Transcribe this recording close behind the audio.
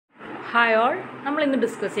Hi all, നമ്മൾ ഇന്ന്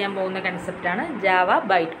discuss ചെയ്യാൻ പോകുന്ന കൺസെപ്റ്റാണ് ജാവ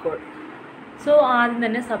ബൈറ്റ് കോഡ്. സോ ആദ്യം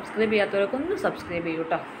തന്നെ സബ്സ്ക്രൈബ് ചെയ്യാത്തവരൊക്കെ ഒന്ന് സബ്സ്ക്രൈബ് ചെയ്യൂ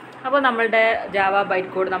കേട്ടോ. അപ്പോൾ നമ്മളുടെ ജാവ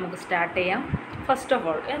ബൈറ്റ് കോഡ് നമുക്ക് സ്റ്റാർട്ട് ചെയ്യാം. ഫസ്റ്റ് ഓഫ്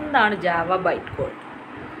ഓൾ എന്താണ് ജാവ ബൈറ്റ് കോഡ്?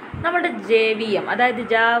 നമ്മുടെ JVM അതായത്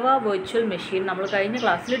ജാവ വെർച്വൽ മെഷീൻ നമ്മൾ കഴിഞ്ഞ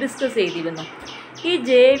ക്ലാസ്സിൽ ഡിസ്കസ് ചെയ്തിരുന്നു. ഈ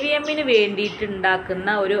JVMന് വേണ്ടിയിട്ട് ഉണ്ടാക്കുന്ന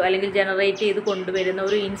ഒരു അല്ലെങ്കിൽ ജനറേറ്റ് ചെയ്ത് കൊണ്ടുവരുന്ന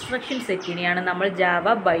ഒരു ഇൻസ്ട്രക്ഷൻ സെറ്റിനെയാണ് നമ്മൾ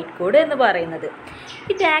ജാവ ബൈറ്റ് കോഡ് എന്ന് പറയുന്നത്.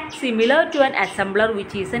 It acts similar to an assembler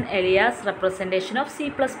which is an alias representation of C++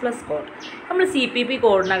 code. നമ്മൾ CPP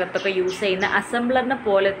കോഡിനകത്തൊക്കെ യൂസ് ചെയ്യുന്ന അസംബ്ലറിനെ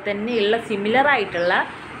പോലെ തന്നെയുള്ള സിമിലർ ആയിട്ടുള്ള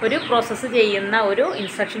ഒരു പ്രോസസ്സ് ചെയ്യുന്ന ഒരു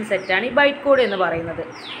ഇൻസ്ട്രക്ഷൻ സെറ്റാണ് ഈ ബൈറ്റ് കോഡ് എന്ന് പറയുന്നത്.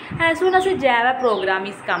 As soon as A Java program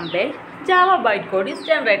is compiled, Java byte code is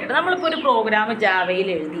generated. നമ്മളിപ്പോൾ ഒരു പ്രോഗ്രാം ജാവയിൽ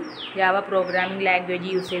എഴുതി, Java programming language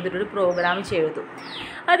use ചെയ്തിട്ടൊരു programme ചെയ്തു.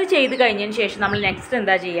 അത് ചെയ്ത് കഴിഞ്ഞതിന് ശേഷം നമ്മൾ നെക്സ്റ്റ്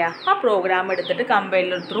എന്താ ചെയ്യുക? ആ പ്രോഗ്രാം എടുത്തിട്ട്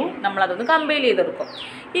കമ്പൈലർ ത്രൂ നമ്മളതൊന്ന് കമ്പൈൽ ചെയ്തെടുക്കും.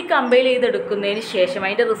 ഈ കമ്പൈൽ ചെയ്തെടുക്കുന്നതിന് ശേഷം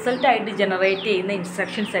അതിൻ്റെ റിസൾട്ടായിട്ട് ജനറേറ്റ് ചെയ്യുന്ന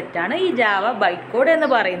ഇൻസ്ട്രക്ഷൻ സെറ്റാണ് ഈ ജാവ ബൈറ്റ് കോഡ് എന്ന്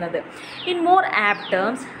പറയുന്നത്. In more app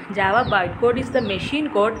terms, Java byte code is the machine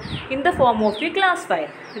code in the form of A class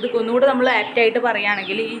file. ഇത് ഒന്നുകൂടെ നമ്മൾ ആപ്റ്റായിട്ട്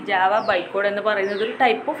പറയുകയാണെങ്കിൽ ഈ ജാവ ബൈറ്റ് കോഡ് എന്ന് പറയുന്നത് ഒരു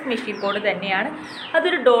ടൈപ്പ് ഓഫ് മെഷീൻ കോഡ് തന്നെയാണ്.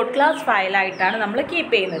 അതൊരു ഡോട്ട് ക്ലാസ് ഫയലായിട്ടാണ് നമ്മൾ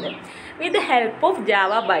കീപ്പ് ചെയ്യുന്നത്. With the help of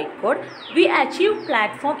Java byte code V achieve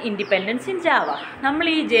platform independence in Java. നമ്മൾ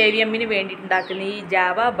ഈ JVMന് വേണ്ടിയിട്ടുണ്ടാക്കുന്ന ഈ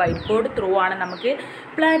ജാവ ബൈറ്റ് കോഡ് ത്രൂ ആണ് നമുക്ക്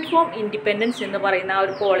പ്ലാറ്റ്ഫോം ഇൻഡിപെൻഡൻസ് എന്ന് പറയുന്ന ആ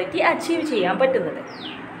ഒരു ക്വാളിറ്റി അച്ചീവ് ചെയ്യാൻ പറ്റുന്നത്.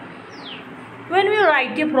 When we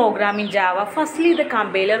write a program in Java, firstly the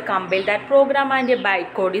compiler compile that program and a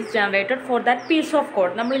bytecode is generated for that piece of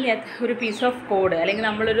code. നമ്മൾ ഒരു പീസ് ഓഫ് കോഡ് അല്ലെങ്കിൽ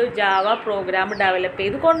നമ്മളൊരു ജാവ പ്രോഗ്രാം ഡെവലപ്പ്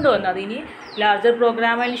ചെയ്ത് കൊണ്ടുവന്നു. അതിനി larger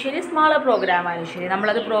programme ആയാലും ശരി, smaller programme ആയാലും ശരി,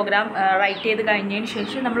 നമ്മളത് പ്രോഗ്രാം റൈറ്റ് ചെയ്ത് കഴിഞ്ഞതിന്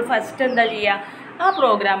ശേഷം നമ്മൾ ഫസ്റ്റ് എന്താ ചെയ്യുക? ആ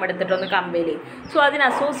പ്രോഗ്രാം എടുത്തിട്ടൊന്ന് കമ്പൈൽ ചെയ്യും. സോ അതിന്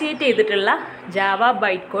അസോസിയേറ്റ് ചെയ്തിട്ടുള്ള ജാവ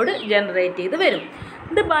ബൈറ്റ് കോഡ് ജനറേറ്റ് ചെയ്ത് വരും.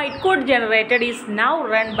 The bytecode generated is now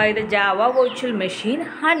run by the Java virtual machine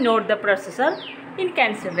and not the processor in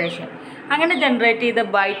consideration. അങ്ങനെ ജനറേറ്റ് ചെയ്ത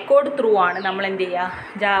ബൈറ്റ് കോഡ് ത്രൂ ആണ് നമ്മൾ എന്ത് ചെയ്യുക?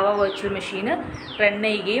 ജാവ വെർച്വൽ മെഷീന് റൺ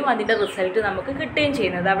ചെയ്യുകയും അതിൻ്റെ റിസൾട്ട് നമുക്ക് കിട്ടുകയും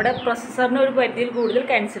ചെയ്യുന്നത്. അവിടെ പ്രൊസസ്സറിന് ഒരു പരിധിയിൽ കൂടുതൽ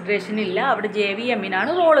കൺസിഡറേഷൻ ഇല്ല, അവിടെ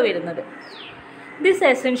JVMനാണ് റോള് വരുന്നത്. This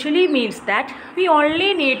essentially means that we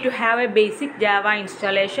only need to have a basic Java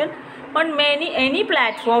installation on any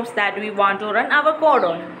platforms that we want to run our code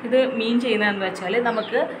on. ഇത് മീൻ ചെയ്യുന്നതെന്ന് വെച്ചാൽ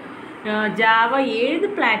നമുക്ക് ജാവ ഏത്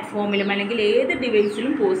പ്ലാറ്റ്ഫോമിലും അല്ലെങ്കിൽ ഏത്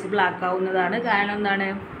ഡിവൈസിലും പോസിബിൾ ആക്കാവുന്നതാണ്. കാരണം എന്താണ്?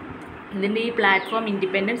 ഇതിൻ്റെ ഈ പ്ലാറ്റ്ഫോം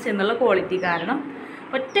ഇൻഡിപെൻഡൻസ് എന്നുള്ള ക്വാളിറ്റി കാരണം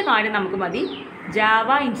ഒറ്റ കാര്യം നമുക്ക് മതി,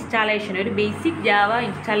 ജാവ ഇൻസ്റ്റാളേഷൻ, ഒരു ബേസിക് ജാവ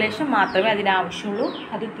ഇൻസ്റ്റാളേഷൻ മാത്രമേ അതിനാവശ്യമുള്ളൂ.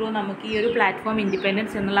 അത് ത്രൂ നമുക്ക് ഈ ഒരു പ്ലാറ്റ്ഫോം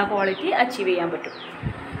ഇൻഡിപെൻഡൻസ് എന്നുള്ള ക്വാളിറ്റി അച്ചീവ് ചെയ്യാൻ പറ്റും.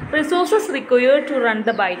 Resources required to run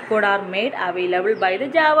the bytecode are made available by the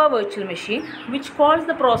Java virtual machine, which calls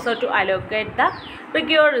the processor to allocate the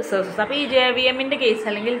required resources. അപ്പോൾ ഈ JVMൻ്റെ കേസ്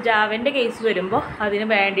അല്ലെങ്കിൽ ജാവൻ്റെ കേസ് വരുമ്പോൾ അതിന്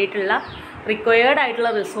വേണ്ടിയിട്ടുള്ള റിക്വയർഡ്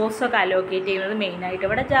ആയിട്ടുള്ള റിസോഴ്സൊക്കെ അലോക്കേറ്റ് ചെയ്യുന്നത് മെയിനായിട്ട്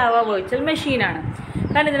ഇവിടെ ജാവ വെർച്വൽ മെഷീനാണ്.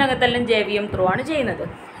 കാരണം ഇതിനകത്തെല്ലാം JVM ത്രൂ ആണ് ചെയ്യുന്നത്.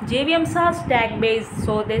 JVMs are stack based,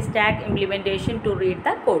 so they stack implementation to read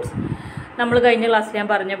the codes. നമ്മൾ കഴിഞ്ഞ ക്ലാസ്സിൽ ഞാൻ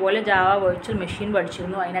പറഞ്ഞ പോലെ ജാവ വെർച്വൽ മെഷീൻ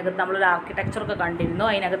പഠിച്ചിരുന്നു. അതിനകത്ത് നമ്മളൊരു ആർക്കിടെക്ചറൊക്കെ കണ്ടിരുന്നു.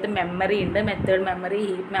 അതിനകത്ത് മെമ്മറി ഉണ്ട്, method memory,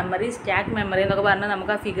 heap memory, stack memory എന്നൊക്കെ പറഞ്ഞാൽ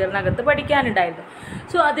നമുക്ക് ആ ഫിഗറിനകത്ത് പഠിക്കാനുണ്ടായിരുന്നു.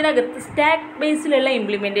 സോ അതിനകത്ത് സ്റ്റാക്ക് ബേസിലുള്ള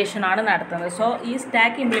ഇംപ്ലിമെൻറ്റേഷൻ ആണ് നടത്തുന്നത്. സോ ഈ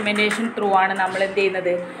സ്റ്റാക്ക് ഇംപ്ലിമെൻറ്റേഷൻ ത്രൂ ആണ് നമ്മൾ എന്ത്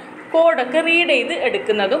ചെയ്യുന്നത്? കോഡൊക്കെ റീഡ് ചെയ്ത്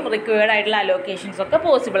എടുക്കുന്നതും റിക്വയർഡ് ആയിട്ടുള്ള അലോക്കേഷൻസൊക്കെ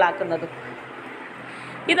പോസിബിൾ ആക്കുന്നതും.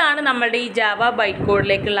 ഇതാണ് നമ്മളുടെ ഈ ജാവ ബൈറ്റ്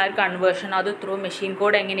കോഡിലേക്കുള്ള ഒരു കൺവേർഷൻ. അത് ത്രൂ മെഷീൻ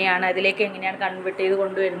കോഡ് എങ്ങനെയാണ്, അതിലേക്ക് എങ്ങനെയാണ് കൺവേർട്ട് ചെയ്ത്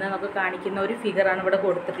കൊണ്ടുവരുന്നത് എന്നൊക്കെ കാണിക്കുന്ന ഒരു ഫിഗറാണ് ഇവിടെ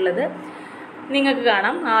കൊടുത്തിട്ടുള്ളത്. നിങ്ങൾക്ക്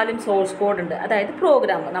കാണാം, ആദ്യം സോഴ്സ് കോഡ് ഉണ്ട്, അതായത്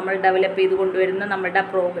പ്രോഗ്രാം നമ്മൾ ഡെവലപ്പ് ചെയ്ത് കൊണ്ടുവരുന്ന നമ്മളുടെ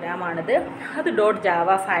പ്രോഗ്രാമാണിത്. അത്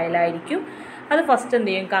 .java ഫയലായിരിക്കും. അത് ഫസ്റ്റ് എന്ത്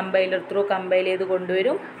ചെയ്യും? കമ്പൈലർ ത്രൂ കമ്പൈൽ ചെയ്ത്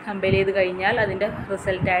കൊണ്ടുവരും. കമ്പൈൽ ചെയ്ത് കഴിഞ്ഞാൽ അതിൻ്റെ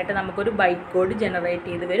റിസൾട്ടായിട്ട് നമുക്കൊരു ബൈറ്റ് കോഡ് ജനറേറ്റ്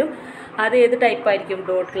ചെയ്ത് വരും. അത് ഏത് ടൈപ്പായിരിക്കും?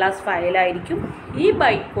 Dot class ഫയലായിരിക്കും. ഈ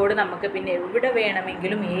ബൈറ്റ് കോഡ് നമുക്ക് പിന്നെ എവിടെ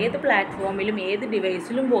വേണമെങ്കിലും ഏത് പ്ലാറ്റ്ഫോമിലും ഏത്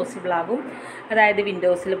ഡിവൈസിലും പോസിബിളാകും. അതായത്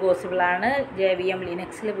വിൻഡോസിൽ പോസിബിളാണ്, JVM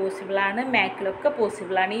ലിനക്സിൽ പോസിബിളാണ്, മാക്കിലൊക്കെ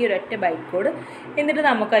പോസിബിളാണ് ഈ ഒരൊറ്റ ബൈറ്റ് കോഡ്. എന്നിട്ട്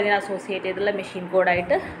നമുക്ക് അതിന് അസോസിയേറ്റ് ചെയ്തുള്ള മെഷീൻ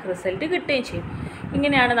കോഡായിട്ട് റിസൾട്ട് കിട്ടുകയും ചെയ്യും.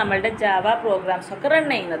 ഇങ്ങനെയാണ് നമ്മളുടെ ജാവ പ്രോഗ്രാംസൊക്കെ റൺ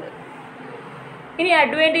ചെയ്യുന്നത്. ഇനി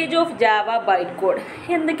advantage of Java byte code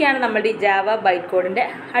എന്തൊക്കെയാണ്? നമ്മുടെ ഈ ജാവ ബൈറ്റ് കോഡിൻ്റെ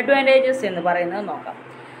അഡ്വാൻറ്റേജസ് എന്ന് പറയുന്നത് നോക്കാം.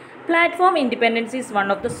 Platform independence is one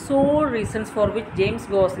of the soul reasons for which James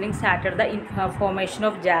Gosling started the formation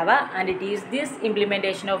of Java, and it is this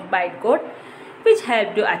implementation of byte code which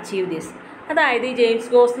help to achieve this. അതായത് ഈ James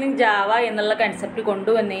Gosling Java എന്നുള്ള concept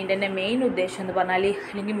കൊണ്ടുവന്നതിൻ്റെ തന്നെ main ഉദ്ദേശം എന്ന് പറഞ്ഞാൽ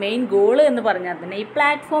അല്ലെങ്കിൽ main goal എന്ന് പറഞ്ഞാൽ തന്നെ ഈ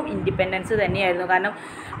പ്ലാറ്റ്ഫോം ഇൻഡിപെൻഡൻസ് തന്നെയായിരുന്നു. കാരണം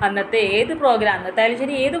അന്നത്തെ ആയാലും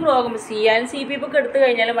ശരി ഏത് പ്രോഗ്രാം ആയാലും CP ഒക്കെ എടുത്തു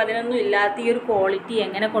കഴിഞ്ഞാലും അതിനൊന്നും ഇല്ലാത്ത ഈ ഒരു ക്വാളിറ്റി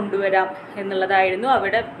എങ്ങനെ കൊണ്ടുവരാം എന്നുള്ളതായിരുന്നു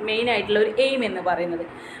അവിടെ മെയിൻ ആയിട്ടുള്ള ഒരു എയിം എന്ന് പറയുന്നത്.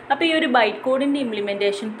 അപ്പോൾ ഈ ഒരു ബൈറ്റ്കോഡിൻ്റെ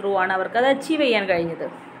ഇംപ്ലിമെൻറ്റേഷൻ ത്രൂ ആണ് അവർക്ക് അത് അച്ചീവ് ചെയ്യാൻ കഴിഞ്ഞത്.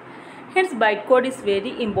 Hence, bytecode is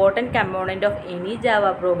very important component of any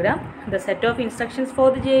Java program. The set of instructions for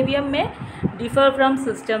the JVM may differ from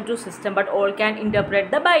system to system, but all can interpret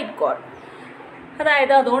the bytecode.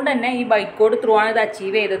 അതായത് അതുകൊണ്ട് തന്നെ ഈ ബൈറ്റ്കോഡ് through ആണ് ഇത്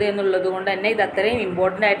achieve ചെയ്തത് എന്നുള്ളത് കൊണ്ട് തന്നെ ഇത് അത്രയും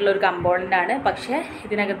ഇമ്പോർട്ടൻ്റ് ആയിട്ടുള്ള ഒരു കമ്പോണൻ്റ് ആണ്. പക്ഷേ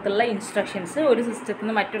ഇതിനകത്തുള്ള ഇൻസ്ട്രക്ഷൻസ് ഒരു സിസ്റ്റത്തിൽ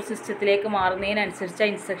നിന്ന് മറ്റൊരു സിസ്റ്റത്തിലേക്ക് മാറുന്നതിനനുസരിച്ച് ആ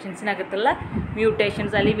ഇൻസ്ട്രക്ഷൻസിനകത്തുള്ള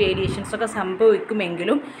മ്യൂട്ടേഷൻസ് അല്ലെങ്കിൽ വേരിയേഷൻസ് ഒക്കെ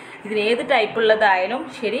സംഭവിക്കുമെങ്കിലും ഇതിനേത് ടൈപ്പുള്ളതായാലും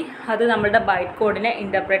ശരി അത് നമ്മുടെ ബൈറ്റ്കോഡിനെ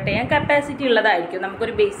ഇൻ്റർപ്രറ്റ് ചെയ്യാൻ കപ്പാസിറ്റി ഉള്ളതായിരിക്കും.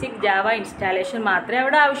 നമുക്കൊരു ബേസിക് ജാവ ഇൻസ്റ്റാളേഷൻ മാത്രമേ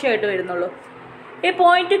അവിടെ ആവശ്യമായിട്ട് വരുന്നുള്ളൂ. A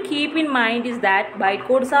point to keep in mind is that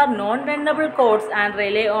bytecodes are non-runnable codes and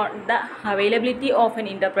rely on the availability of an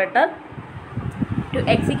interpreter to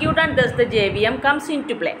execute, and thus the JVM comes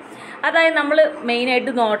into play. അതായത് നമ്മൾ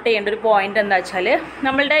മെയിനായിട്ട് not ചെയ്യേണ്ട ഒരു point എന്താ വെച്ചാൽ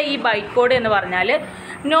നമ്മളുടെ ഈ ബൈറ്റ്കോഡ് എന്ന് പറഞ്ഞാൽ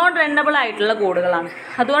നോൺ റണ്ണബിൾ ആയിട്ടുള്ള കോഡുകളാണ്.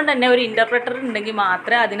 അതുകൊണ്ട് തന്നെ ഒരു ഇൻ്റർപ്രറ്റർ ഉണ്ടെങ്കിൽ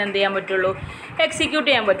മാത്രമേ അതിനെന്ത് ചെയ്യാൻ പറ്റുള്ളൂ, എക്സിക്യൂട്ട്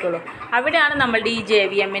ചെയ്യാൻ പറ്റുള്ളൂ. അവിടെയാണ് നമ്മളുടെ ഈ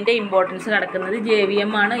JVMൻ്റെ ഇമ്പോർട്ടൻസ് നടക്കുന്നത്.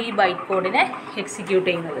 JVM ആണ് ഈ ബൈറ്റ്കോഡിനെ എക്സിക്യൂട്ട്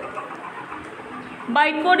ചെയ്യുന്നത്.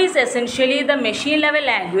 Bytecode is essentially the machine level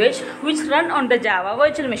language which run on the Java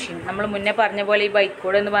virtual machine. നമ്മൾ മുന്നേ പറഞ്ഞ പോലെ ഈ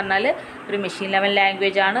ബൈറ്റ്കോഡ് എന്ന് പറഞ്ഞാൽ ഒരു മെഷീൻ ലെവൽ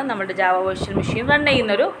ലാംഗ്വേജ് ആണ്. നമ്മുടെ ജാവ വെർച്വൽ മെഷീൻ റൺ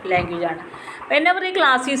ചെയ്യുന്നൊരു ലാംഗ്വേജ് ആണ്. Whenever a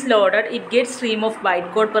class is loaded, it gets stream of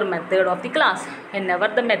bytecode per method of the class. Whenever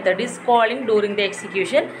the method is calling during the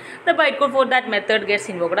execution, the bytecode for that method gets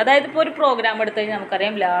invoked. അതായത് ഇപ്പോൾ ഒരു programme എടുത്തു കഴിഞ്ഞാൽ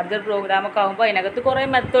നമുക്കറിയാം larger പ്രോഗ്രാമൊക്കെ ആകുമ്പോൾ അതിനകത്ത് കുറേ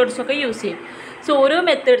മെത്തേഡ്സൊക്കെ യൂസ് ചെയ്യും. സോ ഓരോ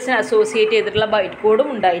മെത്തേഡ്സിന് അസോസിയേറ്റ് ചെയ്തിട്ടുള്ള ബൈറ്റ്കോഡും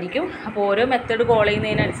ഉണ്ടായിരിക്കും. അപ്പോൾ ഓരോ മെത്തേഡ് കോൾ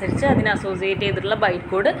ചെയ്യുന്നതിനനുസരിച്ച് അതിന് അസോസിയേറ്റ് ചെയ്തിട്ടുള്ള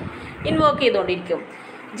ബൈറ്റ്കോഡ് ഇൻവോക്ക് ചെയ്തുകൊണ്ടിരിക്കും.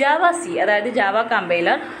 Java C, അതായത് Java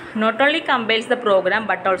compiler not only compiles the program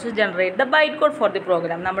but also generate the bytecode for the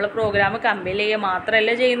program. നമ്മൾ പ്രോഗ്രാം കമ്പൈൽ ചെയ്യുക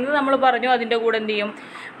മാത്രമല്ല ചെയ്യുന്നത്, നമ്മൾ പറഞ്ഞു അതിൻ്റെ കൂടെ എന്ത് ചെയ്യും,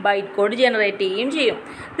 ബൈറ്റ്കോഡ് ജനറേറ്റ് ചെയ്യുകയും ചെയ്യും.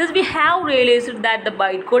 Thus we have realized that the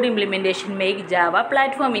bytecode implementation make Java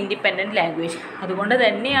platform independent language. അതുകൊണ്ട്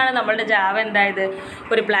തന്നെയാണ് നമ്മളുടെ ജാവ എന്തായത്,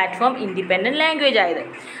 ഒരു പ്ലാറ്റ്ഫോം ഇൻഡിപെൻഡൻറ്റ് ലാംഗ്വേജ് ആയത്.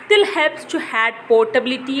 This helps to add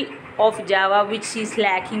portability of Java which is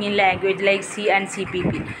lacking in language like C and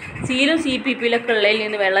CPP. സിയിലും CPPയിലൊക്കെ ഉള്ളതിൽ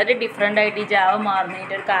നിന്ന് വളരെ different ആയിട്ട് ഈ ജാവ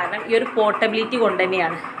മാറുന്നതിൻ്റെ ഒരു കാരണം ഈ ഒരു പോർട്ടബിലിറ്റി കൊണ്ട്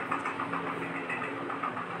തന്നെയാണ്.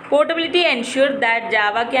 Portability ensures that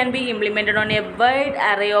Java can be implemented on a wide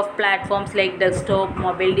array of platforms like desktop,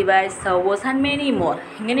 mobile device, servers and many more.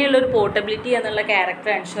 ഇങ്ങനെയുള്ളൊരു പോർട്ടബിലിറ്റി എന്നുള്ള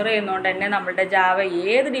ക്യാരക്ടർ എൻഷുർ ചെയ്യുന്നതുകൊണ്ട് തന്നെ നമ്മുടെ ജാവ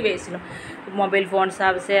ഏത് ഡിവൈസിലും, മൊബൈൽ ഫോൺ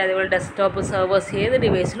സർവീസ് അതേപോലെ ഡെസ്ക്ടോപ്പ് സെർവേഴ്സ് ഏത്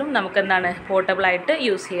ഡിവൈസിലും നമുക്കെന്താണ് പോർട്ടബിളായിട്ട്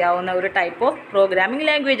യൂസ് ചെയ്യാവുന്ന ഒരു ടൈപ്പ് ഓഫ് പ്രോഗ്രാമിംഗ്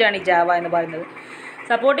ലാംഗ്വേജ് ആണ് ഈ ജാവ എന്ന് പറയുന്നത്.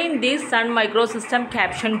 Supporting these sun മൈക്രോസിസ്റ്റം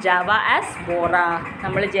caption Java as Vora.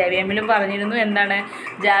 നമ്മൾ JVMലും പറഞ്ഞിരുന്നു എന്താണ്,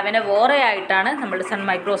 ജാവനെ വോറയായിട്ടാണ് നമ്മൾ സൺ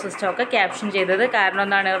മൈക്രോസിസ്റ്റം ഒക്കെ ക്യാപ്ഷൻ ചെയ്തത്. കാരണം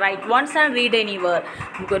എന്താണ്, right once and read anywhere.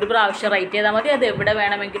 നമുക്കൊരു പ്രാവശ്യം റൈറ്റ് ചെയ്താൽ മതി, അത് എവിടെ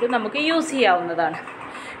വേണമെങ്കിലും നമുക്ക് യൂസ് ചെയ്യാവുന്നതാണ്.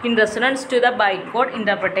 In resonance to the ബൈറ്റ്കോഡ്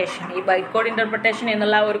interpretation. ഈ ബൈറ്റ്കോഡ് ഇൻ്റർപ്രിട്ടേഷൻ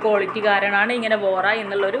എന്നുള്ള ഒരു ക്വാളിറ്റി കാരണമാണ് ഇങ്ങനെ വോറ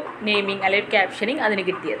എന്നുള്ളൊരു നെയിമിങ് അല്ലെങ്കിൽ ക്യാപ്ഷനിങ് അതിന്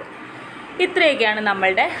കിട്ടിയത്. ഇത്രയൊക്കെയാണ്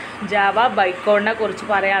നമ്മളുടെ ജാവ ബൈറ്റ്കോഡിനെ കുറിച്ച്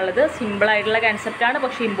പറയാനുള്ളത്. സിമ്പിളായിട്ടുള്ള കൺസെപ്റ്റാണ്,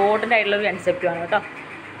 പക്ഷേ ഇമ്പോർട്ടൻ്റ് ആയിട്ടുള്ളൊരു കൺസെപ്റ്റുമാണ് കേട്ടോ.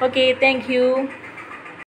 Okay, thank you.